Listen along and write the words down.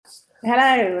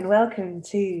Hello and welcome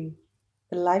to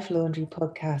the Life Laundry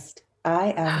podcast.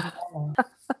 I am Hannah.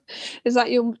 Is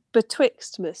that your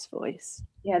betwixtmas voice?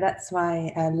 Yeah, that's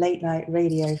my late night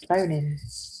radio phone in.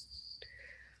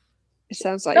 It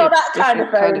sounds like Not you're that kind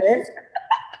of phone in.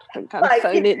 different kind of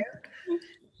phone in.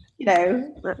 You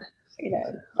know,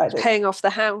 like this. Paying off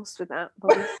the house with that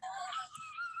voice.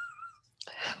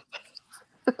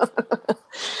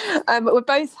 We're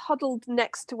both huddled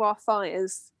next to our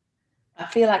fires. I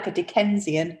feel like a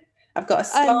Dickensian. I've got a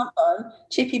scarf on.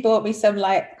 Chippy bought me some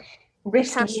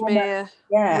wrist cashmere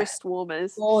wrist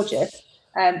warmers. Gorgeous.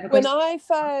 When I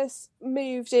first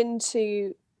moved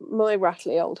into my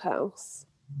rattly old house,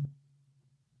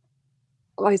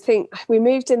 I think we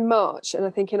moved in March, and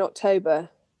I think in October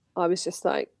I was just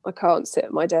like, I can't sit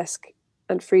at my desk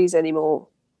and freeze anymore.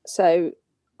 So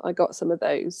I got some of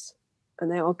those,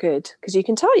 and they are good because you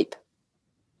can type.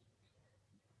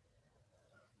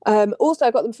 Also,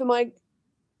 I got them for my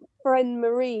friend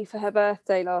Marie for her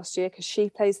birthday last year because she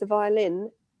plays the violin.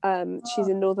 She's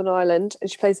in Northern Ireland and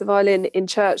she plays the violin in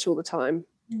church all the time.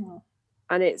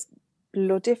 And it's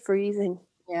bloody freezing.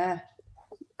 Yeah.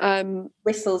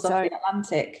 Whistles off the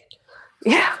Atlantic.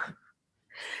 Yeah,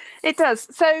 it does.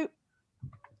 So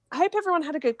I hope everyone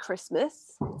had a good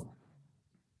Christmas.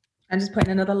 I'm just putting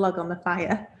another log on the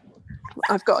fire.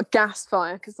 I've got a gas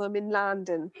fire because I'm in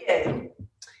London.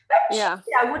 Yeah.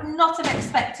 I would not have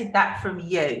expected that from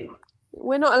you.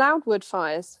 We're not allowed wood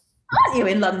fires. Aren't you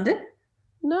in London?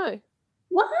 No.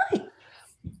 Why?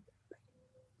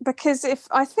 Because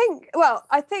I think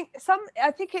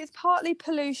it's partly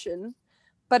pollution,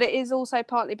 but it is also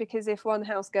partly because if one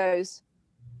house goes,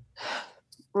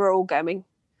 we're all going.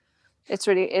 It's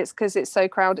because it's so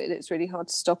crowded, it's really hard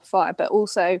to stop a fire. But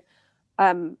also,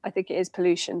 I think it is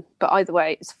pollution. But either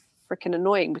way, it's freaking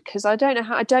annoying because I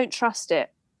don't trust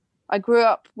it. I grew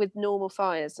up with normal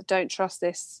fires. I don't trust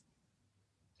this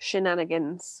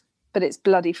shenanigans, but it's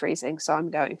bloody freezing, so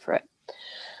I'm going for it.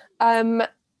 I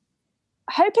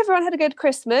hope everyone had a good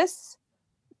Christmas.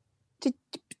 Did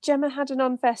Gemma had an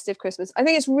unfestive Christmas? I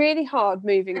think it's really hard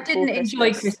moving. I didn't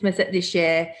enjoy Christmas this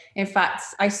year. In fact,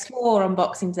 I swore on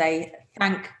Boxing Day,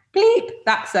 thank bleep,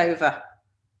 that's over.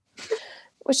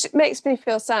 Which makes me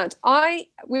feel sad.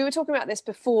 We were talking about this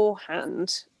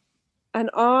beforehand, and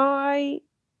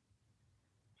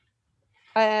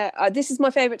this is my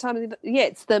favourite time of the year.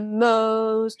 It's the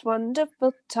most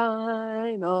wonderful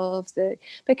time of the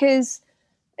because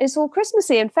it's all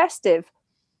Christmassy and festive.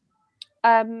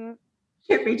 Should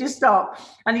we just stop?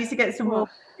 I need to get some more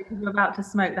because I'm about to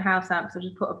smoke the house out. So I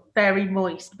just put a very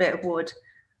moist bit of wood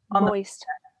on moist.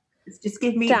 Just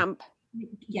give me damp.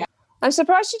 Yeah. I'm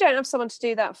surprised you don't have someone to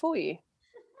do that for you.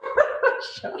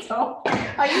 Shut up.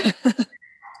 Right.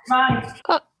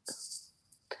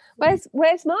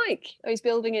 Where's Mike? Oh, he's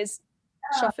building his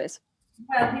office.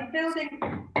 Well, he's building.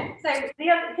 So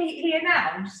he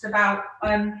announced about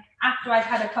after I've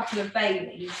had a couple of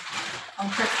Baileys on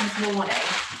Christmas morning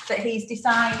that he's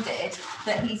decided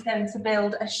that he's going to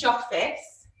build a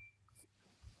shoffice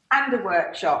and a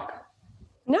workshop.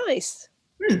 Nice.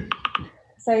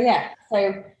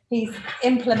 So he's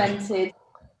implemented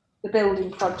the building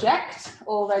project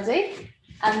already,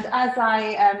 and as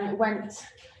I went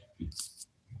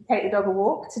take the dog a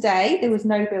walk today, there was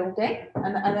no building,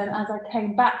 and then as I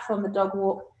came back from the dog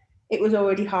walk, it was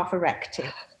already half erected.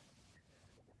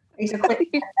 He's a quick.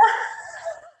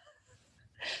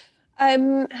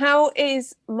 How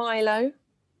is Milo?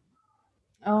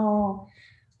 Oh,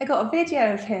 I got a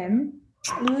video of him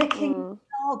licking the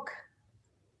dog.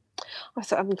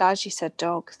 I'm glad you said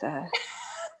dog there.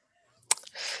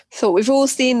 Thought we've all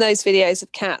seen those videos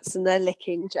of cats and they're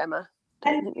licking Gemma.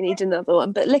 Don't think we need another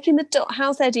one, but licking the dog.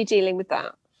 How's Eddie dealing with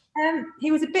that?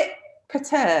 He was a bit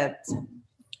perturbed.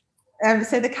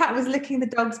 So the cat was licking the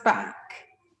dog's back.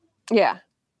 Yeah.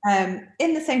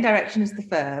 In the same direction as the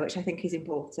fur, which I think is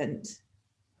important.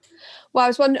 Well,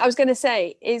 I was going to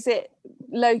say, is it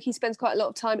Loki spends quite a lot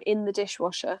of time in the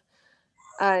dishwasher,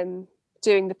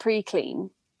 doing the pre-clean,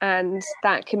 and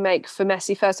that can make for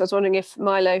messy fur. So I was wondering if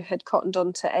Milo had cottoned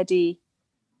on to Eddie,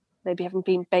 maybe having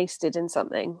been basted in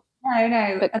something.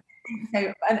 No. But, I think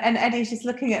so. And Eddie's just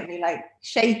looking at me like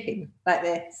shaking like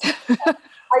this. I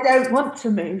don't want to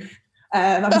move.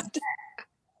 I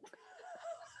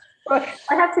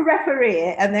had to referee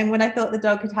it, and then when I thought the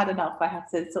dog had had enough, I had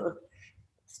to sort of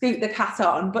scoot the cat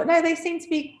on. But no, they seem to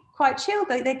be quite chilled.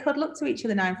 They cuddle up to each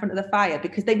other now in front of the fire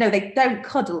because they don't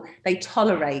cuddle, they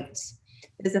tolerate.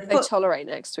 They tolerate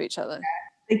next to each other.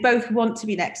 They both want to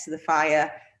be next to the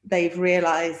fire. They've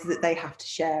realised that they have to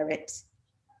share it.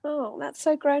 Oh, that's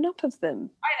so grown up of them.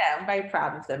 I know, I'm very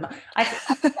proud of them. I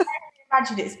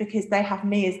imagine it's because they have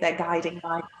me as their guiding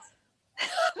light.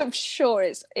 I'm sure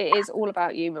it is all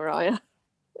about you, Mariah.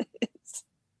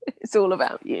 It's all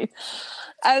about you.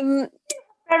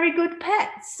 Very good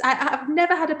pets. I've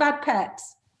never had a bad pet.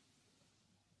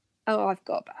 Oh, I've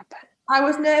got a bad pet. I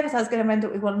was nervous I was going to end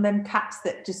up with one of them cats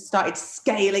that just started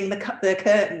scaling the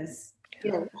curtains.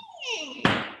 You know,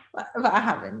 but I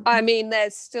haven't. I mean,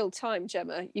 there's still time,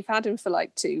 Gemma. You've had him for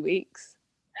like 2 weeks.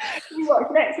 You watch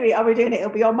next week, I'll be doing it. It'll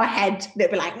be on my head. And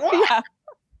it'll be like, what? Yeah.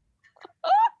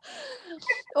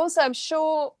 Also, I'm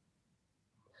sure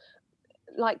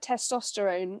like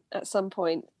testosterone at some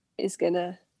point is going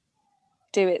to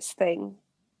do its thing.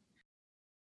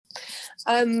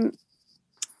 So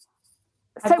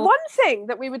one thing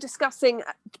that we were discussing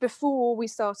before we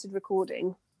started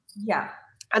recording,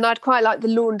 and I'd quite like the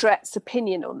laundrette's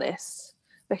opinion on this,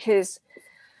 because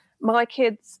my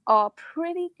kids are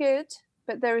pretty good,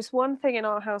 but there is one thing in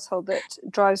our household that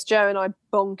drives Joe and I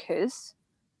bonkers,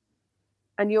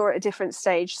 and you're at a different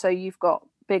stage, so you've got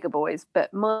bigger boys,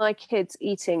 but my kids'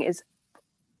 eating is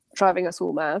driving us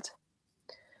all mad.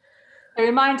 So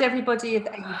remind everybody of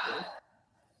the ages.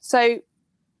 So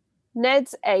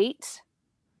Ned's 8,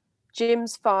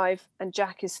 Jim's 5, and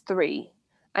Jack is 3.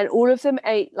 And all of them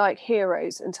ate like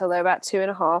heroes until they were about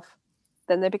 2.5.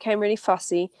 Then they became really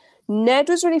fussy. Ned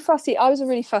was really fussy. I was a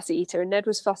really fussy eater, and Ned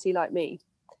was fussy like me.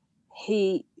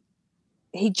 He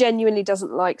genuinely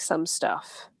doesn't like some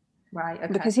stuff. Right.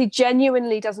 Okay. Because he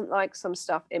genuinely doesn't like some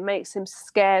stuff, it makes him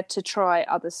scared to try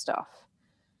other stuff.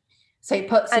 So he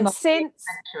puts him and since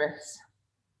adventurous.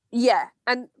 Yeah,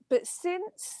 but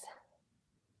since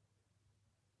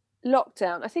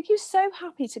lockdown, I think he was so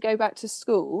happy to go back to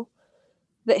school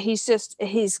that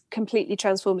he's completely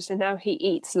transformed, and now he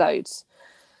eats loads.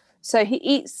 So he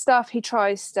eats stuff, he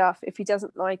tries stuff. If he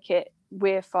doesn't like it,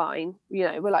 we're fine. You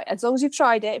know, we're like, as long as you've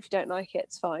tried it, if you don't like it,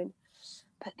 it's fine.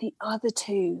 But the other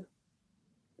two,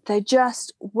 they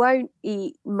just won't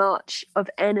eat much of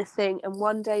anything. And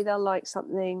one day they'll like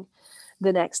something,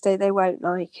 the next day they won't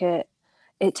like it.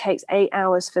 It takes 8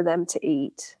 hours for them to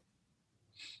eat.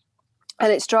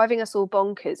 And it's driving us all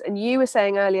bonkers. And you were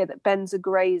saying earlier that Ben's a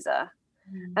grazer.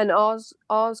 And ours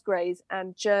graze,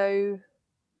 and Joe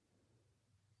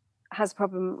has a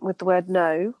problem with the word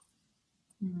no.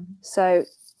 So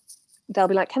they'll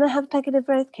be like, can I have a packet of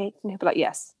roast cake? And he'll be like,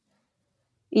 yes.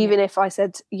 Even if I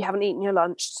said, you haven't eaten your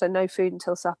lunch, so no food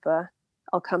until supper,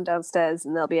 I'll come downstairs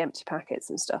and there'll be empty packets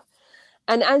and stuff.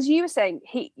 And as you were saying,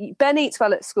 Ben eats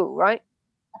well at school, right?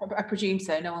 I presume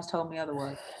so. No one's told me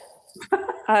otherwise.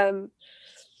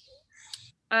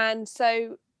 And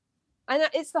so, and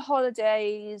it's the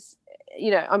holidays,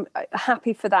 you know, I'm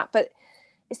happy for that. But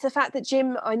it's the fact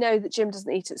that I know that Jim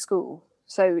doesn't eat at school.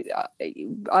 So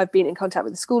I've been in contact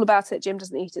with the school about it. Jim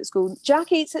doesn't eat at school.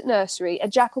 Jack eats at nursery, and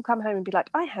Jack will come home and be like,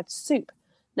 I had soup.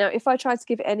 Now, if I tried to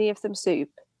give any of them soup,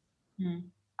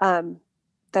 the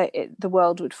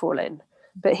world would fall in.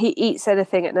 But he eats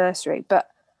anything at nursery. But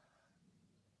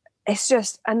it's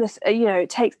just, and this, you know, it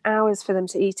takes hours for them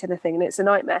to eat anything, and it's a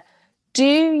nightmare.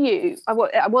 I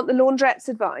want the laundrette's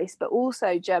advice, but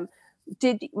also, Jem,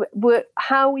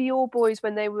 how were your boys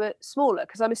when they were smaller?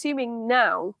 Because I'm assuming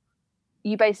now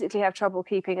you basically have trouble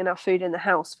keeping enough food in the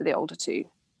house for the older two.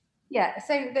 Yeah,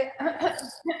 so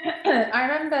I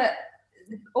remember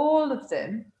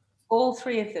all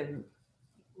 3 of them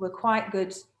were quite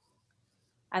good.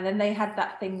 And then they had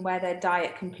that thing where their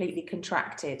diet completely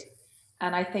contracted.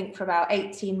 And I think for about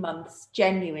 18 months,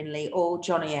 genuinely, all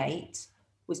Johnny ate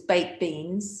was baked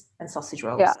beans and sausage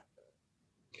rolls. Yeah.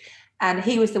 And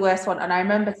he was the worst one. And I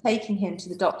remember taking him to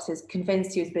the doctors,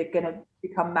 convinced he was going to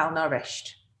become malnourished.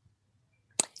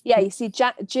 Yeah, you see,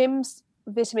 Jim's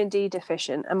vitamin D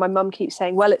deficient, and my mum keeps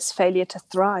saying, well, it's failure to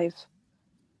thrive.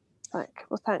 Like,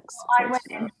 well, thanks.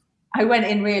 I went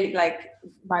in really, like,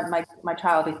 my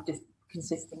child is just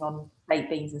consisting on baked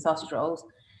beans and sausage rolls.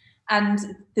 And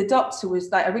the doctor was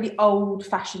like a really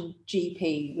old-fashioned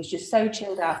GP, was just so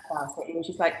chilled out about it. He was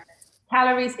just like,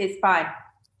 calories, it's fine.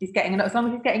 He's getting enough, as long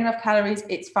as he's getting enough calories,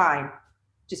 it's fine.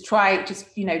 Just try,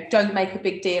 you know, don't make a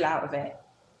big deal out of it.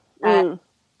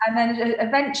 And then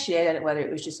eventually, I don't know whether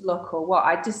it was just luck or what,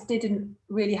 I just didn't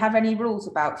really have any rules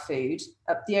about food.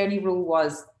 The only rule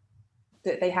was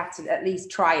that they had to at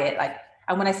least try it. Like,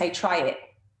 and when I say try it,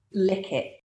 lick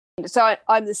it. So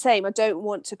I'm the same. I don't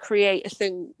want to create a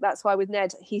thing. That's why with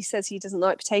Ned, he says he doesn't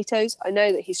like potatoes. I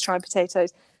know that he's tried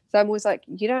potatoes. So I'm always like,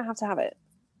 you don't have to have it.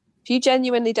 If you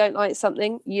genuinely don't like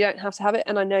something, you don't have to have it.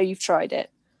 And I know you've tried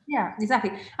it. Yeah,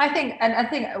 exactly. I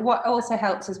think what also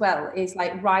helps as well is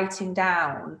like writing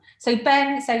down. So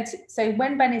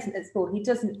when Ben isn't at school, he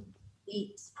doesn't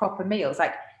eat proper meals.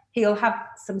 Like he'll have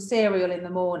some cereal in the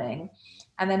morning,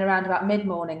 and then around about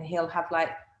mid-morning he'll have like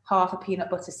half a peanut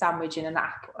butter sandwich and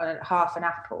half an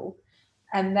apple,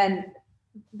 and then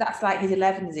that's like his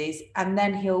 11s, and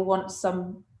then he'll want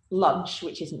some lunch,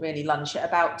 which isn't really lunch, at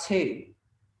about 2.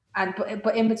 And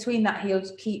but in between that he'll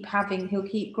keep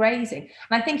grazing.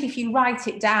 And I think if you write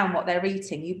it down what they're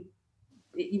eating,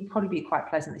 you'd probably be quite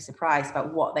pleasantly surprised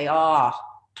about what they are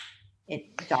in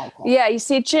diet. Yeah, you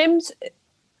see, Jim's,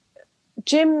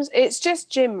 it's just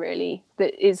Jim really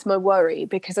that is my worry,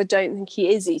 because I don't think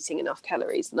he is eating enough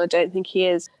calories, and I don't think he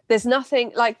is. There's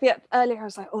nothing like earlier I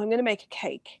was like, oh, I'm going to make a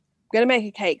cake.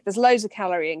 There's loads of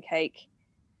calorie in cake.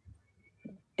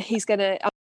 He's going to,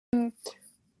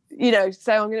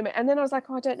 so I'm going to make, and then I was like,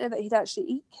 oh, I don't know that he'd actually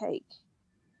eat cake.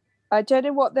 I don't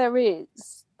know what there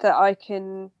is that I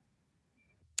can,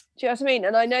 do you know what I mean?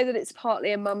 And I know that it's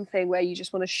partly a mum thing where you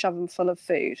just want to shove them full of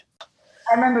food.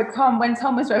 I remember when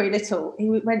Tom was very little, he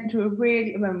went through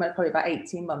probably about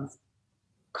 18 months,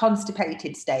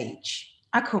 constipated stage.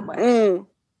 I couldn't work.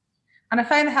 And I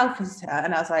phoned the health visitor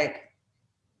and I was like,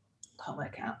 can't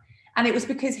work out. And it was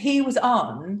because he was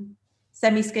on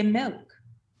semi-skim milk.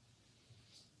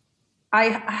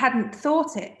 I hadn't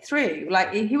thought it through.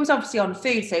 Like, he was obviously on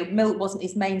food, so milk wasn't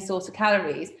his main source of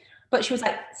calories. But she was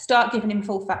like, start giving him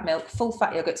full fat milk, full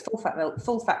fat yogurts, full fat milk,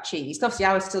 full fat cheese. Obviously,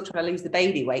 I was still trying to lose the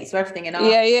baby weight, so everything in our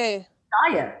diet.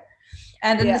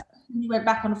 And then when he went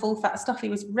back on full fat stuff, he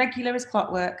was regular as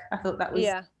clockwork. I thought that was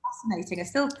fascinating.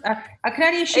 I can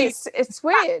only assume it's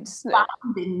weird, isn't it?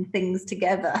 Binding things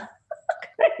together. I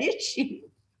can only assume.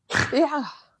 Yeah.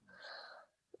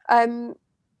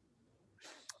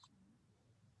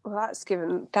 Well,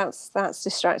 that's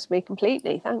distracted me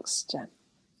completely. Thanks, Jen.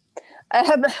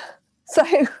 So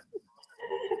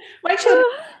my children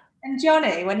and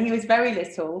Johnny, when he was very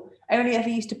little, only ever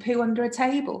used to poo under a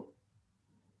table.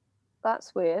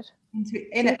 That's weird.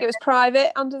 It was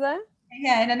private under there?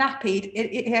 Yeah, in a nappy,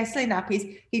 silly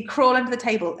nappies, he'd crawl under the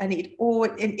table and he'd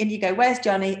and you go, where's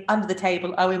Johnny? Under the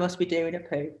table. Oh, he must be doing a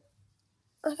poo.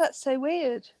 Oh, that's so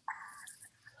weird.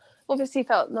 Obviously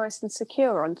felt nice and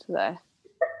secure under there.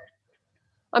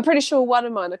 I'm pretty sure one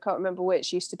of mine, I can't remember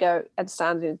which, used to go and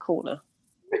stand in a corner.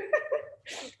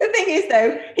 The thing is,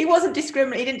 though, he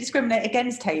didn't discriminate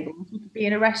against tables. He could be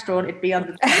in a restaurant, it'd be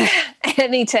under the table.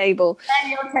 Any table.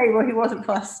 Any old table, he wasn't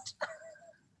fussed.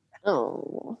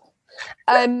 Oh.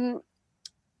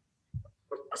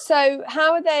 So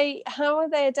how are they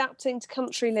adapting to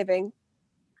country living?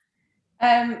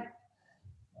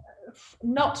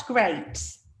 Not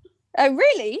great. Oh,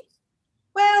 really?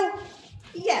 Well,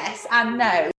 yes and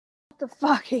no. The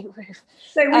fucking roof.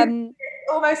 So we've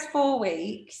almost 4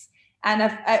 weeks, and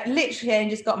I've literally only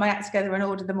just got my act together and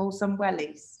ordered them all some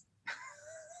wellies.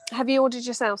 Have you ordered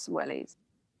yourself some wellies?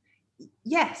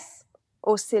 Yes.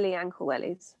 Or silly ankle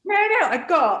wellies? No, I've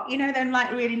got, them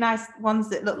like really nice ones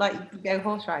that look like you could go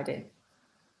horse riding.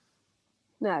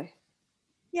 No.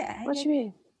 Yeah. What do you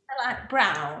mean? They're like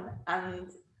brown, and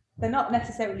they're not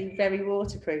necessarily very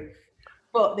waterproof,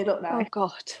 but they look nice. Oh,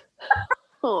 God.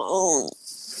 Oh.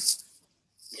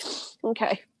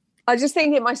 Okay. I just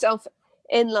thinking myself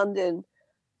in London,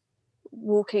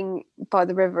 walking by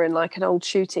the river in like an old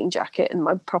shooting jacket and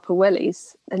my proper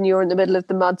wellies, and you're in the middle of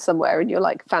the mud somewhere and you're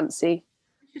like fancy.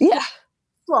 Yeah.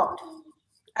 What?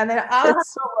 And then I'll have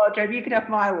your wardrobe, you can have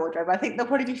my wardrobe. I think they'll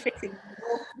probably be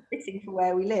fitting for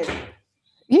where we live.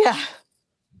 Yeah.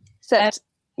 Except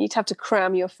you'd have to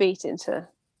cram your feet into.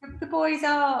 The boys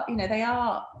are, they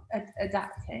are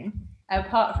adapting.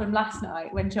 Apart from last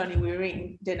night when we were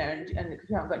eating dinner and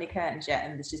we haven't got any curtains yet,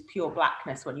 and there's just pure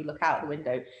blackness when you look out the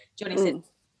window. Johnny said,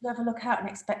 you ever look out and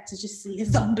expect to just see a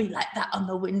zombie like that on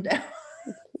the window?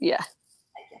 Yeah.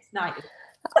 I guess night.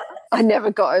 I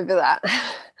never got over that.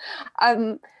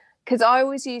 Because I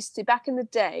always used to, back in the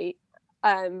day,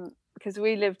 because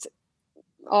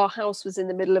our house was in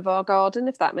the middle of our garden,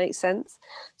 if that makes sense.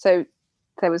 So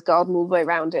there was garden all the way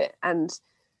around it. And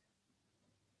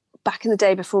back in the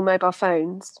day before mobile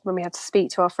phones, when we had to speak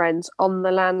to our friends on the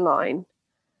landline,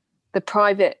 the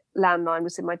private landline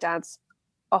was in my dad's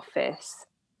office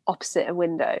opposite a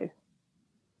window.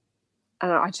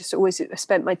 And I just always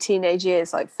spent my teenage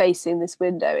years like facing this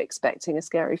window, expecting a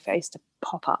scary face to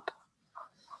pop up.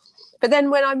 But then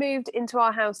when I moved into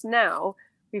our house now,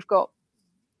 we've got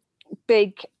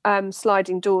big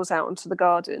sliding doors out onto the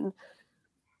garden,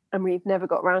 and we've never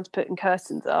got around to putting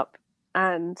curtains up.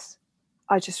 And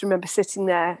I just remember sitting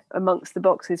there amongst the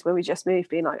boxes when we just moved,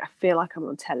 being like, I feel like I'm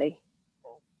on telly,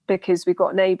 because we've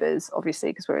got neighbours,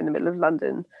 obviously, because we're in the middle of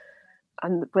London.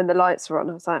 And when the lights are on,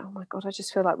 I was like, oh my God, I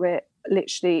just feel like we're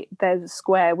literally, there's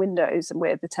square windows and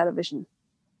we're the television.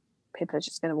 people are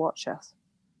just going to watch us.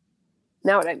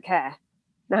 Now I don't care.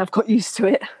 Now I've got used to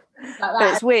it.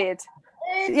 But it's weird.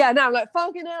 Yeah, now I'm like,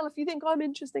 fucking hell, if you think I'm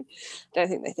interesting. Don't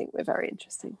think they think we're very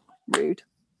interesting. Rude.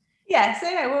 Yeah, so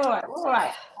no, we're all right.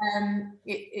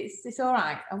 It's all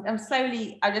right. I'm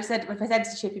slowly. I just said, if I said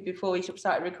to Chippy before we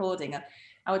started recording,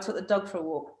 I would took the dog for a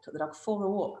walk. Took the dog for a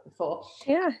walk before.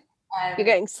 Yeah, you're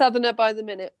getting southerner by the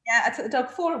minute. Yeah, I took the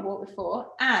dog for a walk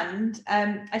before, and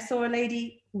I saw a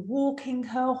lady walking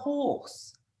her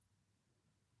horse,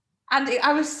 and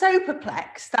I was so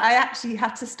perplexed that I actually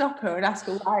had to stop her and ask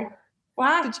her why.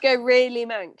 Why did you go really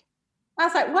mank? I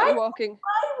was like, why are you walking?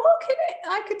 Why are you walking it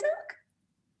like a dog?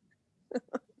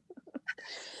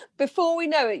 Before we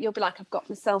know it, you'll be like, I've got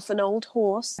myself an old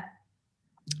horse.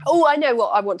 Oh, I know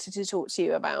what I wanted to talk to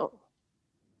you about.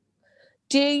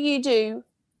 Do you do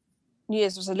New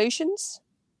Year's resolutions?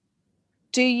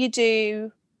 Do you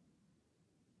do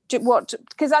what?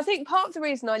 Because I think part of the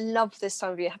reason I love this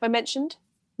time of year, have I mentioned?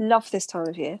 Love this time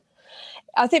of year.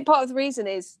 I think part of the reason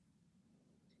is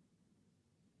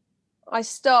I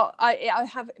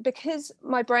have, because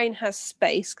my brain has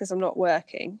space because I'm not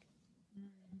working,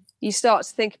 you start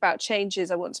to think about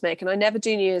changes I want to make. And I never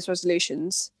do New Year's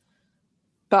resolutions,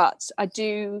 but I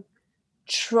do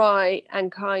try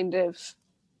and kind of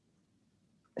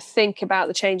think about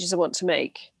the changes I want to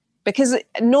make. Because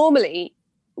normally,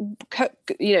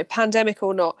 you know, pandemic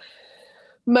or not,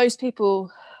 most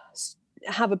people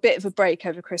have a bit of a break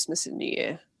over Christmas and New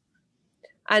Year.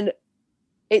 And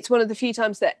it's one of the few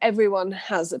times that everyone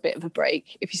has a bit of a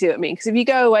break, if you see what I mean. Because if you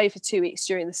go away for 2 weeks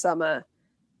during the summer,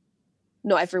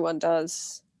 not everyone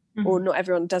does, or not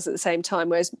everyone does at the same time,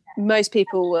 whereas most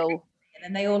people will.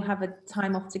 And they all have a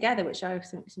time off together, which I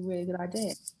think is a really good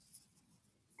idea.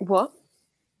 What?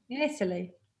 In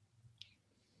Italy.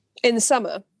 In the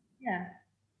summer? Yeah.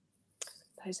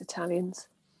 Those Italians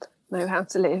know how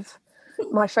to live.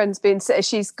 My friend's been,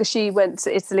 she went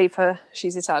to Italy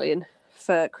she's Italian,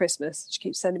 for Christmas. She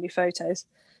keeps sending me photos.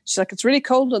 She's like, it's really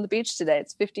cold on the beach today.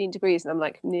 It's 15 degrees. And I'm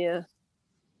like, yeah,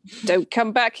 don't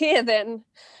come back here then.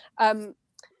 So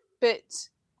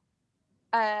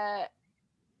I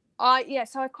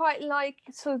quite like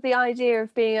sort of the idea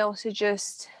of being able to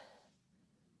just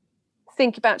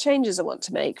think about changes I want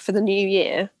to make for the new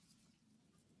year.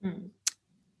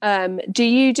 Do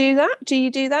you do that? Do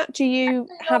you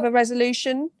have a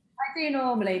resolution? I do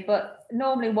normally, but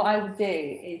normally what I would do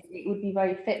is it would be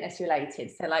very fitness related.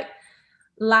 So like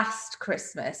last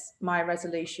Christmas, my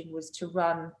resolution was to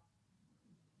run,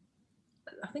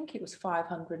 I think it was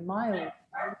 500 miles.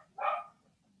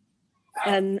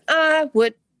 And I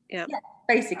would, yeah,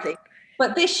 basically.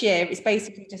 But this year, it's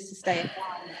basically just to stay in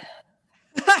line.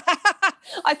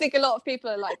 I think a lot of people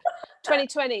are like,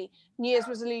 2020, New Year's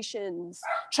resolutions,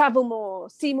 travel more,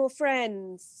 see more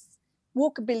friends,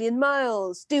 walk 1 billion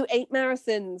miles, do 8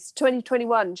 marathons.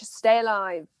 2021, just stay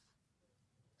alive.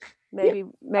 Maybe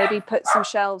put some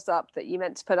shelves up that you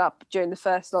meant to put up during the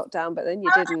first lockdown, but then you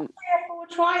didn't. Tier 4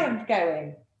 Triumph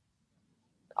going.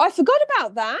 I forgot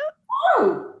about that.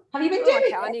 Oh, have you been doing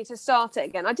it? I need to start it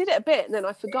again. I did it a bit and then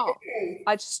I forgot.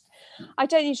 I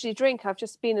don't usually drink. I've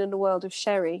just been in the world of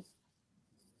sherry,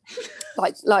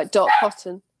 like Dot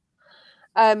Cotton.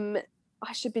 I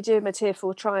should be doing my Tier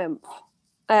 4 Triumph.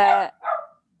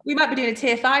 We might be doing a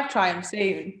Tier 5 Triumph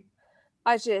soon.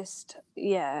 I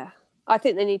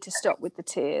think they need to stop with the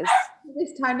tiers.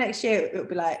 This time next year, it'll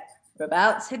be like, we're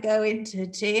about to go into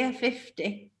Tier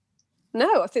 50.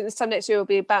 No, I think this time next year we'll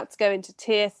be about to go into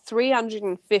Tier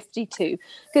 352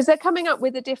 because they're coming up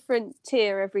with a different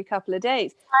tier every couple of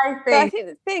days. I think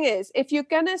the thing is, if you're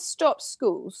going to stop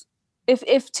schools,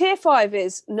 if Tier 5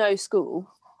 is no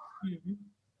school,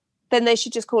 then they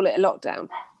should just call it a lockdown.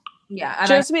 Yeah.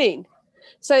 Do you know what I mean?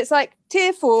 So it's like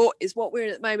Tier 4 is what we're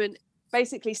in at the moment.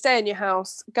 Basically, stay in your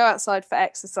house, go outside for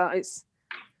exercise,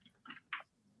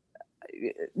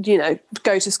 you know,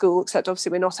 go to school, except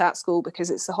obviously we're not at school because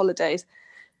it's the holidays.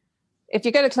 If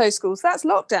you're going to close schools, that's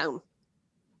lockdown.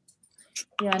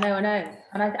 Yeah, I know.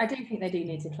 And I do think they do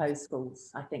need to close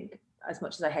schools, I think, as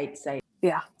much as I hate to say it.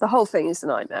 Yeah, the whole thing is a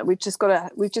nightmare. We've just got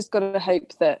to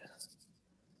hope that.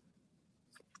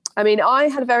 I mean, I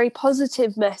had a very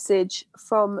positive message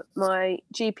from my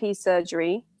GP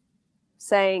surgery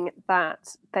saying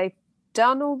that they've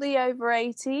done all the over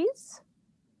 80s.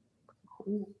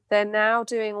 They're now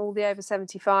doing all the over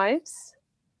 75s,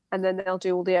 and then they'll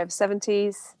do all the over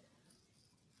 70s.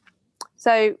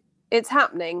 So it's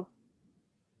happening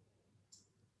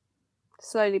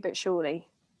slowly but surely.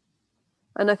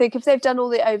 And I think if they've done all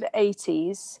the over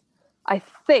 80s, I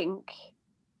think,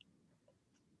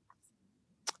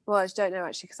 Well, I don't know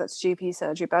actually because that's GP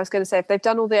surgery. But I was going to say if they've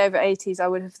done all the over 80s, I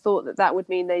would have thought that would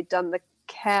mean they'd done the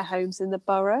care homes in the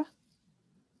borough.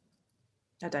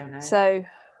 I don't know. So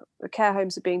the care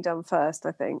homes are being done first,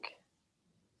 I think.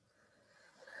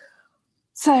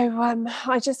 So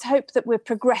I just hope that we're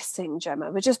progressing,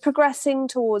 Gemma. We're just progressing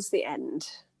towards the end.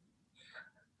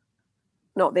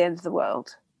 Not the end of the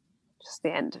world, just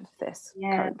the end of this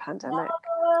current pandemic.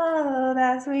 Oh,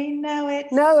 as we know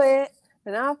it. Know it,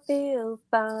 and I feel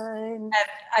fine.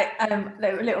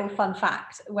 Little fun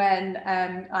fact: when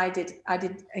I did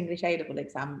English A level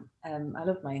exam, I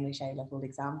loved my English A level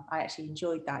exam. I actually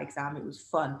enjoyed that exam. It was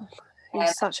fun. You're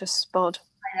such a spod.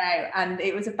 I know, and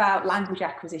it was about language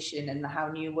acquisition and how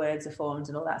new words are formed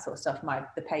and all that sort of stuff.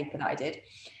 The paper that I did.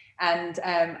 And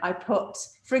I put,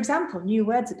 for example, new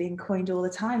words are being coined all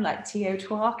the time, like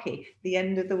Teotihuacan, the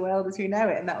end of the world as we know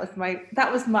it. And that was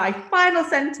my final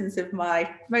sentence of my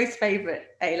most favourite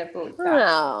A-level exam.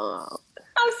 Oh.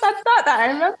 How sad that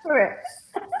I remember it.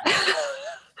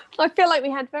 I feel like we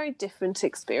had very different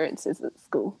experiences at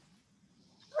school.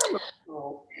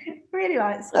 Really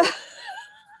like school.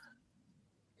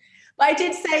 But I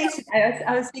did say,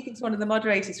 I was speaking to one of the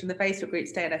moderators from the Facebook group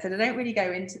today, and I said, I don't really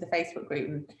go into the Facebook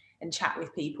group and chat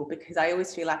with people because I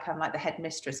always feel like I'm like the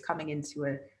headmistress coming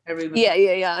into a room.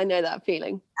 Yeah, I know that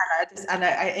feeling. And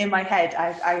I in my head,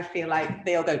 I feel like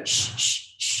they all go, shh,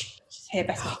 shh, shh, here,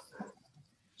 Beth.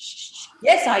 Shh.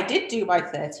 Yes, I did do my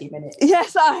 30 minutes.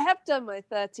 Yes, I have done my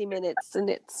 30 minutes and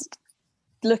it's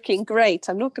looking great.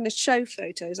 I'm not going to show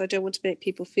photos. I don't want to make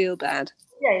people feel bad.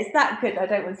 Yeah, it's that good. I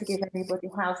don't want to give anybody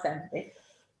house envy.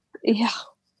 Yeah.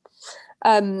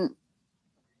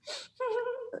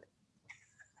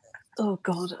 Oh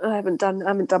God, I haven't done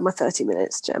my 30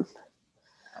 minutes, Gem.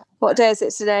 What day is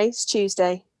it today? It's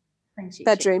Tuesday. Thank you.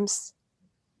 Bedrooms.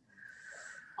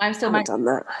 I'm still done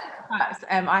that.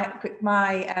 I put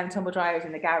my tumble dryer is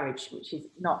in the garage, which is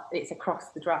not. It's across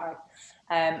the drive.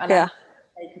 And yeah.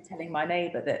 I'm telling my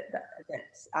neighbour that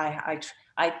I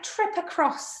trip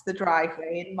across the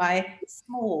driveway in my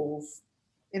smalls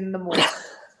in the morning.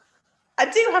 I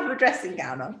do have a dressing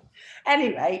gown on.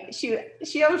 Anyway, she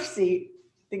obviously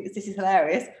thinks this is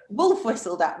hilarious. Wolf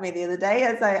whistled at me the other day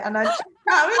I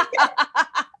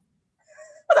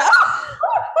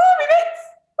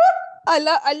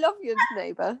love your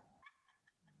neighbour.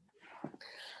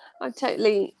 I'm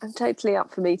totally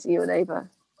up for meeting your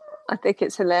neighbour. I think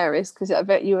it's hilarious because I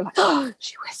bet you were like, oh,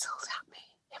 she whistled at me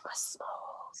in my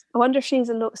smalls. I wonder if she's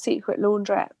a secret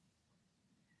laundrette.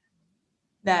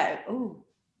 No.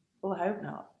 Oh, I hope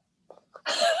not.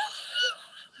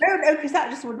 No, because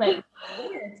that just would make it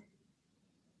weird.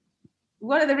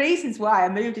 One of the reasons why I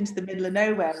moved into the middle of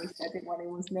nowhere was I didn't want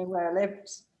anyone to know where I lived.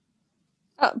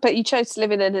 Oh, but you chose to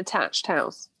live in an attached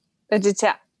house, a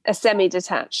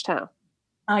semi-detached house.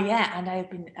 Oh yeah, and I've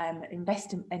been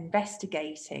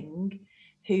investigating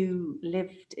who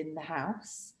lived in the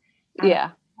house.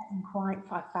 Yeah. I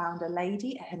found a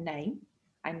lady. Her name,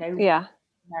 I know. Yeah.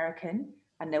 American.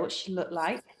 I know what she looked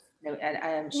like. She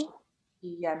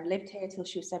lived here till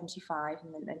she was 75,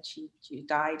 and then she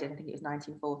died. And I think it was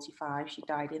 1945. She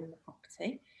died in the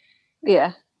property.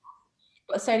 Yeah.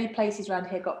 But so many places around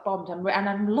here got bombed, and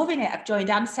I'm loving it. I've joined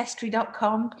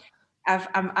Ancestry.com.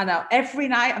 I know every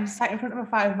night I'm sat in front of my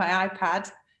phone with my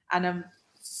iPad, and I'm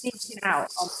geeking out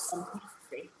on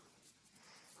history.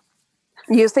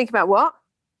 You was thinking about what?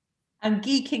 I'm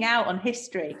geeking out on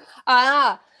history.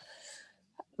 My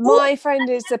friend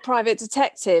is a private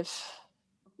detective,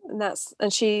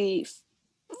 and she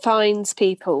finds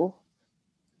people,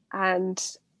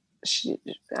 and she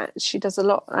does a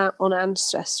lot on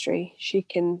Ancestry. She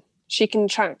can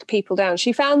track people down.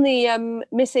 She found the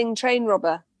missing train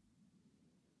robber.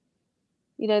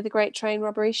 You know, the great train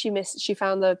robbery. She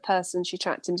found the person. She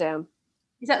tracked him down.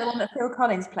 Is that the one that Phil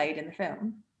Collins played in the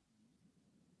film?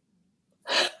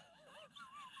 I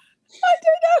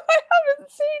don't know. I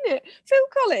haven't seen it. Phil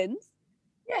Collins?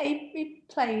 Yeah, he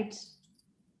played.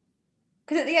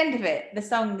 Because at the end of it, the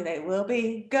song, will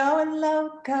be going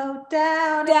loco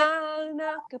down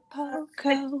Acapulco.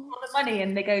 They all the money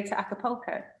and they go to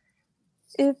Acapulco.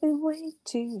 It's been way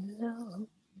too long.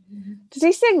 Did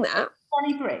he sing that?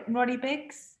 Roddy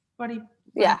Biggs?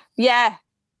 Yeah.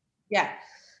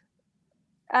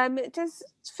 Does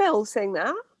Phil sing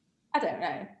that? I don't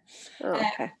know. Oh,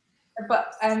 okay.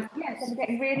 But I'm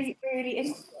getting really, really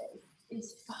into it.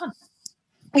 It's fun.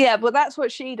 Yeah, but that's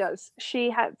what she does.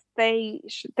 They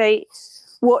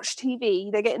watch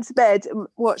TV. They get into bed and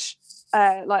watch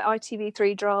like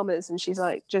ITV3 dramas, and she's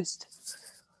like just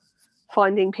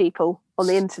finding people on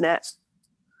the internet.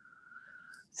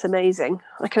 It's amazing.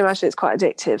 I can imagine it's quite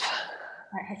addictive.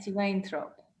 Like Hetty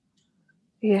Wainthropp.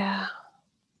 Yeah.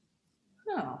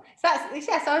 Oh, so that's,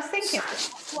 yes, I was thinking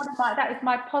that was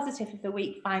my positive of the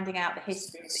week, finding out the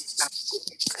history of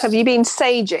this. Have you been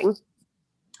saging?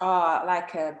 Oh,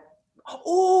 like a,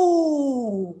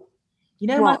 oh, you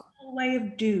know, my What? hallway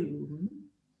of doom.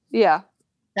 Yeah.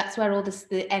 That's where all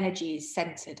the energy is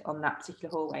centered on that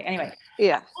particular hallway. Anyway,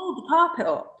 Yeah. I pulled the carpet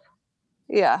up,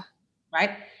 Yeah.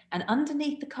 right? And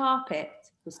underneath the carpet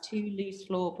was 2 loose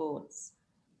floorboards.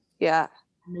 Yeah.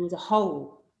 And there was a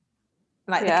hole.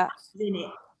 Like the Yeah. cat was in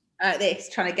it. This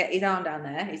trying to get his arm down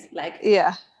there. His leg.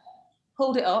 Yeah.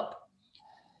 Pulled it up.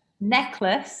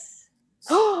 Necklace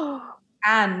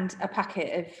and a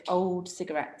packet of old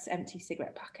cigarettes, empty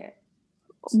cigarette packet.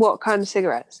 What kind of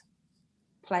cigarettes?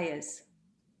 Players.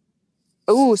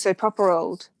 Oh, so proper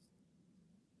old.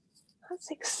 That's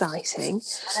exciting.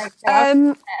 So I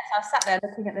sat there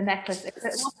looking at the necklace. It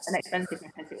wasn't an expensive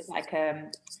necklace. It was like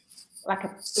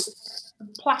a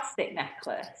plastic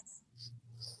necklace.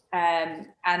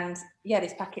 And yeah,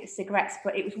 this packet of cigarettes.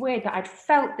 But it was weird that I'd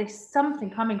felt this something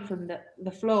coming from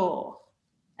the floor,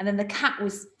 and then the cat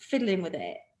was fiddling with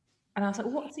it, and I was like,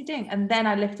 "What's he doing?" And then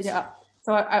I lifted it up.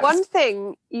 So one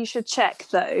thing you should check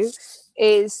though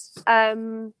is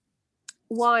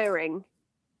wiring.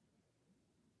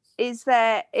 Is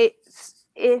there?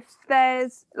 If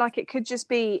there's like, it could just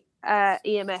be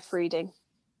EMF reading.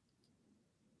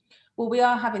 Well, we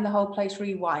are having the whole place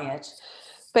rewired.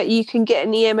 But you can get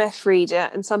an EMF reader,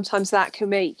 and sometimes that can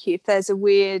make you, if there's a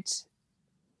weird,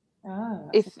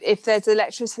 if there's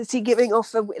electricity giving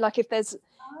off, if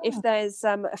there's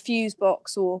a fuse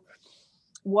box or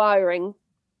wiring,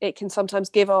 it can sometimes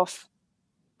give off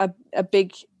a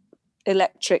big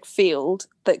electric field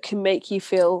that can make you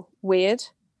feel weird.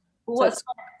 Well,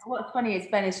 what's funny is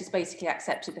Ben has just basically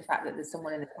accepted the fact that there's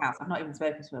someone in the house. I've not even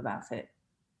spoken to him about it.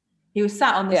 He was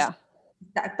sat on the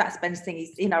that's Ben's thing.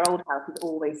 He's in our old house.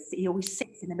 He always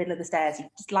sits in the middle of the stairs. He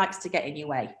just likes to get in your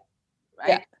way, right?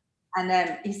 Yeah.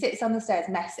 And he sits on the stairs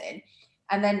messing.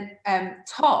 And then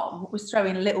Tom was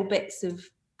throwing little bits of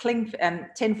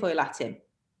tinfoil at him,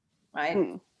 right?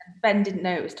 And Ben didn't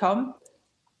know it was Tom.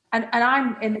 And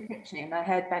I'm in the kitchen and I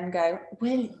heard Ben go,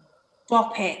 "Will,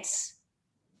 stop it,"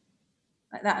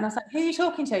 like that. And I was like, "Who are you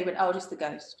talking to?" He went, "Oh, just the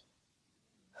ghost."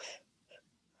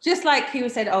 Just like he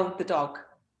was said, "Oh, the dog."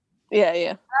 Yeah, yeah.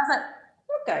 And I was like,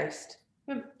 "What ghost?"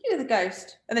 He went, "You're the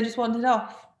ghost." And then just wandered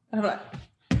off. And I'm like,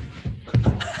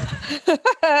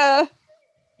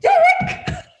 Derek!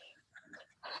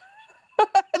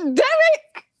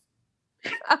 Derek!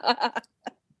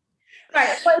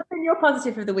 Right, what's been your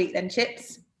positive of the week then,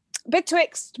 Chips?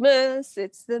 Betwixtmas,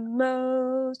 it's the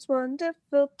most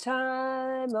wonderful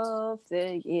time of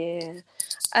the year.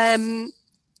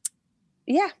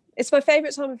 Yeah, it's my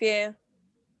favourite time of year.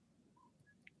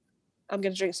 I'm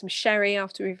going to drink some sherry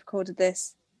after we've recorded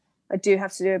this. I do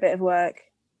have to do a bit of work,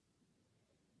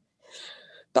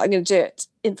 but I'm going to do it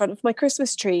in front of my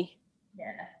Christmas tree.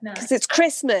 Yeah, no. Because it's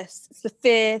Christmas. It's the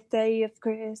 5th day of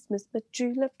Christmas, my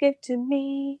true love gave to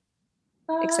me,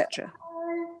 etc.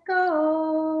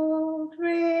 Gold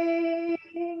rings,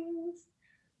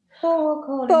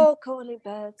 four calling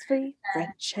birds, 3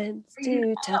 French hens,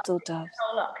 2 turtle doves.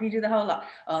 Can you do the whole lot?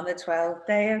 On the 12th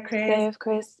day of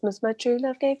Christmas, my true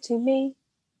love gave to me.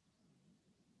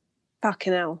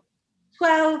 Fucking hell.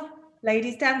 12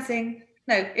 ladies dancing.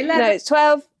 No, 11. No, it's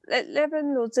 12.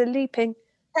 11 lords are leaping.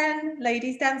 10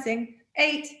 ladies dancing.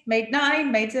 8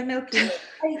 9 maids are milking.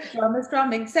 8 drummers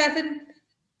drumming. 7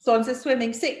 swans are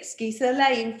swimming. 6 geese are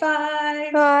laying.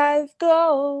 5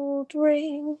 gold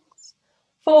rings.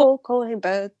 4 calling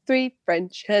birds. 3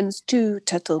 French hens. 2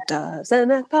 turtle doves.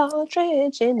 And a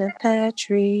partridge in a pear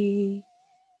tree.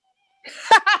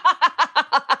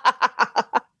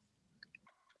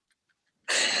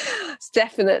 It's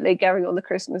definitely going on the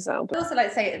Christmas album. I'd also like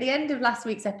to say, at the end of last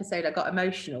week's episode, I got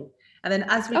emotional. And then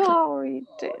as we... Oh, you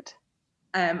did.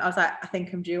 I was like, I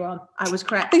think I'm due on. I was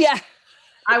correct. Yeah.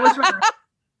 I was right.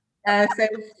 So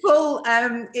full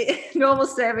normal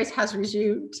service has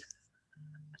resumed.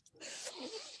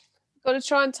 Got to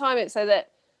try and time it so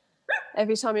that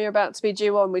every time you're about to be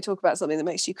due on, we talk about something that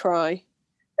makes you cry.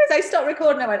 As I stopped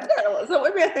recording, I went, I don't know what's up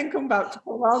with me. I think I'm about to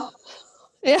pull on.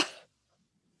 Yeah.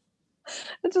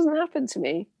 That doesn't happen to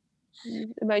me.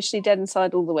 I'm emotionally dead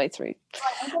inside all the way through.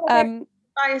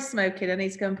 Fire smoking. I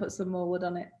need to go and put some more wood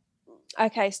on it.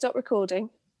 Okay, stop recording.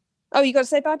 Oh, you got to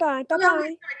say bye-bye.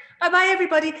 Bye-bye. Bye-bye,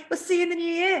 everybody. We'll see you in the new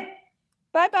year.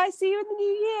 Bye-bye. See you in the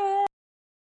new year.